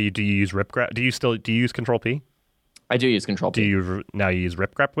 So now do you use ripgrep? Do you use Control P? I do use Control P. Do you now use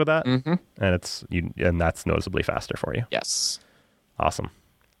ripgrep with that? Mm-hmm. And that's noticeably faster for you. Yes. Awesome.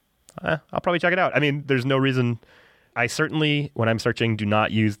 I'll probably check it out. I mean, there's no reason. I certainly, when I'm searching, do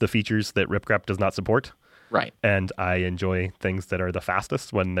not use the features that ripgrep does not support. Right. And I enjoy things that are the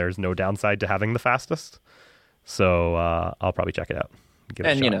fastest when there's no downside to having the fastest. So I'll probably check it out. Give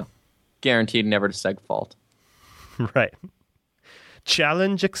it a shot. Guaranteed never to seg fault. Right.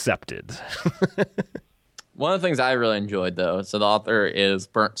 Challenge accepted. One of the things I really enjoyed, though, so the author is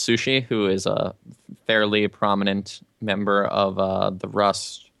Burnt Sushi, who is a fairly prominent member of the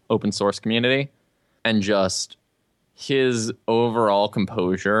Rust open source community, and just his overall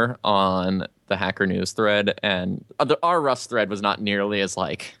composure on the Hacker News thread. And our Rust thread was not nearly as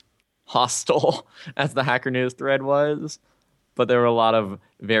hostile as the Hacker News thread was, but there were a lot of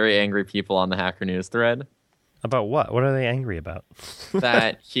very angry people on the Hacker News thread. About what? What are they angry about?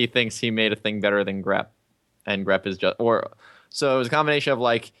 That he thinks he made a thing better than grep, and grep is just so it was a combination of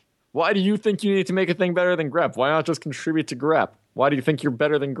why do you think you need to make a thing better than grep? Why not just contribute to grep? Why do you think you're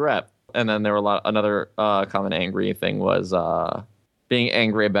better than grep? And then there were another common angry thing was being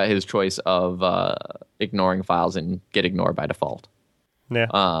angry about his choice of ignoring files and get ignored by default.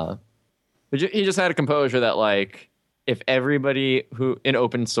 Yeah. He just had a composure that if everybody who in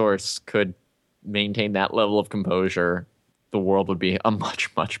open source could maintain that level of composure, the world would be a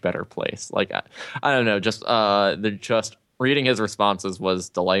much, much better place. I don't know, just reading his responses was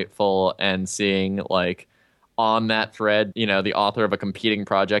delightful, and seeing on that thread, the author of a competing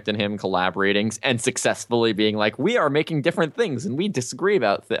project and him collaborating and successfully being we are making different things and we disagree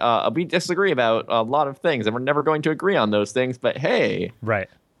about a lot of things and we're never going to agree on those things, but hey, right,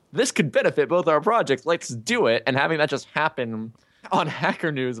 this could benefit both our projects. Let's do it. And having that just happen on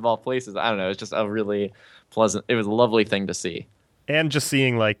Hacker News of all places, I don't know, it's just a really pleasant, it was a lovely thing to see. And just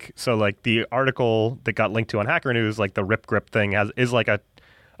seeing the article that got linked to on Hacker News, the ripgrep thing is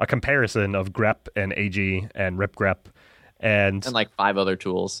a comparison of grep and AG and ripgrep and 5 other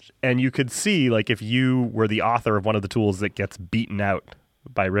tools. And you could see if you were the author of one of the tools that gets beaten out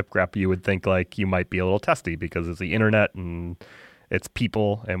by ripgrep, you would think you might be a little testy because it's the internet and it's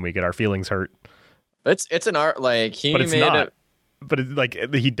people and we get our feelings hurt. It's an art he but it's made not. it. But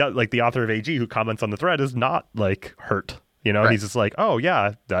it's he does the author of AG who comments on the thread is not hurt. Right. He's just oh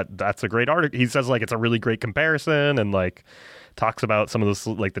yeah, that's a great article. He says it's a really great comparison and talks about some of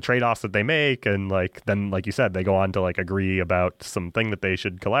the the trade-offs that they make, and then like you said, they go on to agree about something that they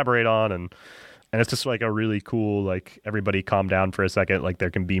should collaborate on, and it's just a really cool everybody calm down for a second,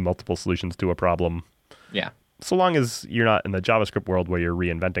 there can be multiple solutions to a problem. Yeah. So long as you're not in the JavaScript world where you're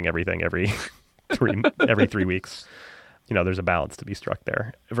reinventing everything every 3 weeks. There's a balance to be struck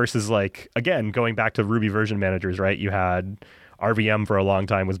there versus again, going back to Ruby version managers, right? You had RVM for a long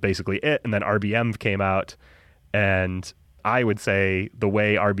time was basically it. And then RBM came out, and I would say the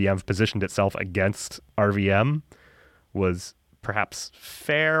way RBM positioned itself against RVM was perhaps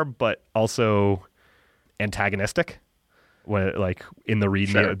fair, but also antagonistic. When in the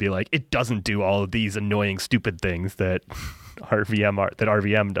README, It would be it doesn't do all of these annoying, stupid things that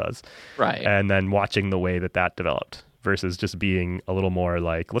RVM does. Right. And then watching the way that developed, versus just being a little more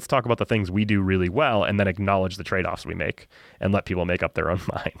let's talk about the things we do really well and then acknowledge the trade-offs we make and let people make up their own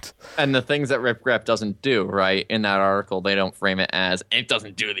mind. And the things that ripgrep doesn't do, right? In that article, they don't frame it as, it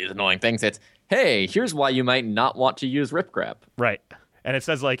doesn't do these annoying things. It's, hey, here's why you might not want to use ripgrep. Right. And it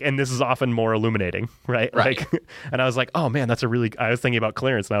says and this is often more illuminating, right? Right. And I was oh man, I was thinking about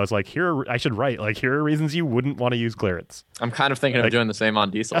clearance, and I was here I should write here are reasons you wouldn't want to use clearance. I'm kind of thinking of doing the same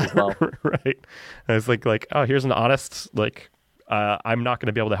on Diesel as well. Right. And it's oh, here's an honest I'm not going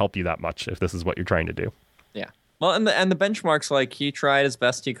to be able to help you that much if this is what you're trying to do. Yeah. Well, and the benchmarks, he tried as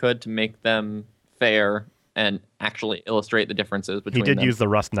best he could to make them fair and actually illustrate the differences between them. He did use the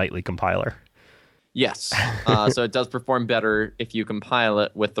Rust Nightly compiler. Yes. So it does perform better if you compile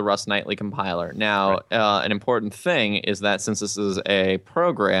it with the Rust Nightly compiler. Now, right. An important thing is that since this is a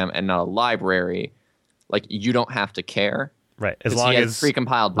program and not a library, you don't have to care. Right. As long as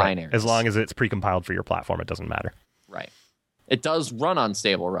precompiled binaries. As long as it's precompiled for your platform, it doesn't matter. Right. It does run on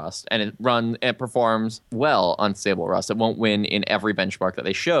stable Rust, and it performs well on stable Rust. It won't win in every benchmark that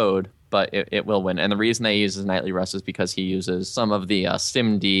they showed, but it will win. And the reason they use Nightly Rust is because he uses some of the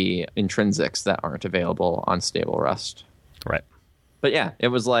SIMD intrinsics that aren't available on stable Rust. Right. But yeah, it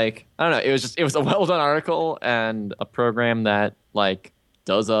was I don't know, it was a well done article and a program that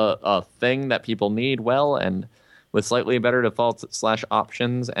does a thing that people need well, and with slightly better defaults /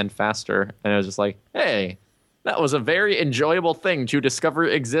 options and faster. And I was just like, hey, that was a very enjoyable thing to discover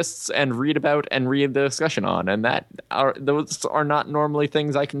exists and read about and read the discussion on. And those are not normally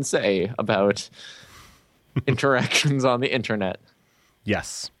things I can say about interactions on the internet.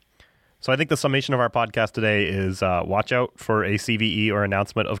 Yes. So I think the summation of our podcast today is watch out for a CVE or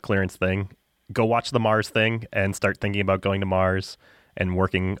announcement of clearance thing. Go watch the Mars thing and start thinking about going to Mars and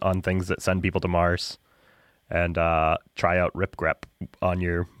working on things that send people to Mars. And try out ripgrep on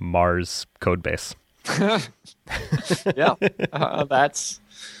your Mars code base. Yeah, that's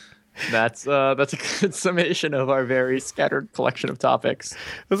a good summation of our very scattered collection of topics.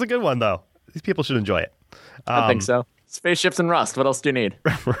 It was a good one, though. These people should enjoy it. I think so. Spaceships and Rust. What else do you need?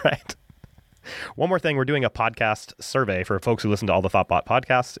 Right. One more thing. We're doing a podcast survey for folks who listen to all the ThoughtBot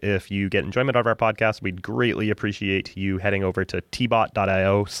podcasts. If you get enjoyment out of our podcast, we'd greatly appreciate you heading over to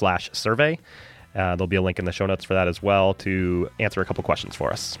tbot.io/survey. There'll be a link in the show notes for that as well to answer a couple questions for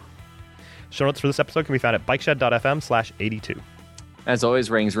us. Show notes for this episode can be found at bikeshed.fm/82. As always,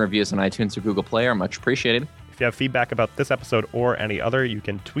 ratings and reviews on iTunes or Google Play are much appreciated. If you have feedback about this episode or any other, you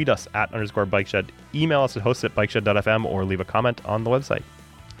can tweet us at _bikeshed, email us at hosts@bikeshed.fm, or leave a comment on the website.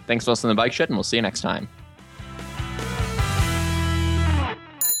 Thanks for listening to The Bike Shed, and we'll see you next time.